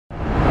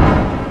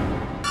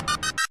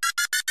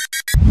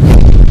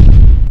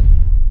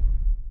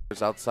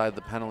Tigers outside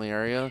the penalty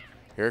area.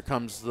 Here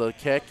comes the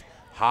kick.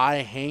 High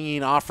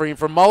hanging offering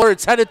from Muller.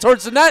 It's headed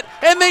towards the net,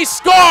 and they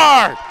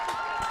score!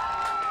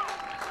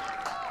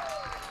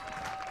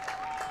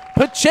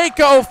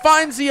 Pacheco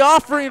finds the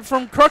offering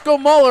from Krucko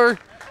Muller,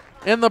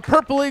 and the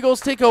Purple Eagles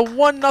take a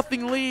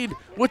 1-0 lead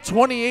with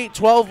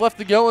 28-12 left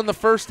to go in the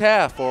first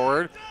half.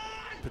 Forward,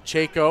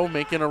 Pacheco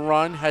making a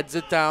run, heads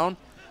it down.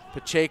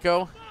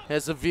 Pacheco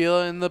has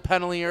Avila in the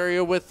penalty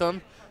area with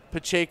them.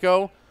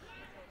 Pacheco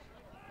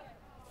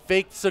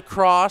fakes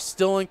across,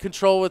 still in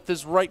control with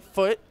his right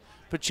foot.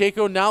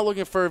 Pacheco now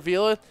looking for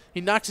Avila.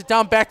 He knocks it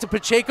down back to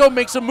Pacheco,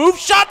 makes a move,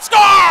 shot,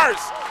 scores!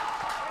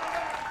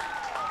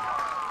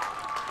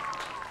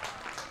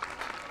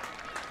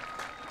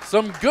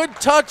 Some good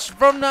touch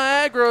from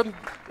Niagara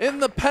in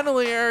the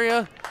penalty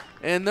area,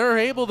 and they're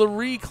able to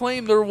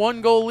reclaim their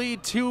 1-goal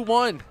lead,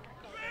 2-1.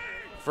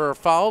 For a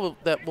foul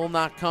that will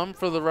not come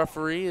for the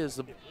referee as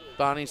the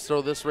Bonnies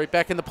throw this right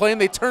back into play,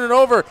 and they turn it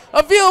over.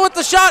 Avila with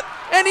the shot,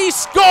 and he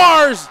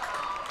scores!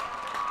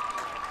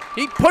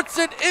 He puts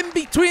it in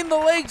between the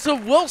legs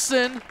of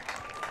Wilson,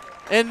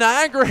 and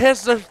Niagara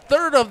has their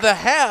third of the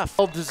half.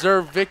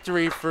 Well-deserved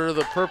victory for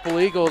the Purple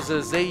Eagles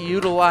as they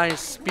utilize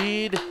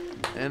speed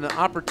and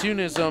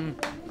opportunism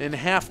in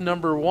half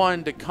number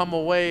 1 to come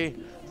away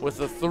with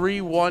a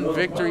 3-1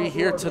 victory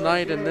here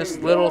tonight in this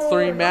Little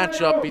 3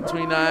 matchup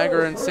between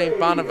Niagara and St.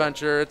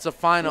 Bonaventure. It's a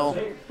final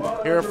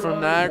here from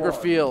Niagara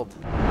Field.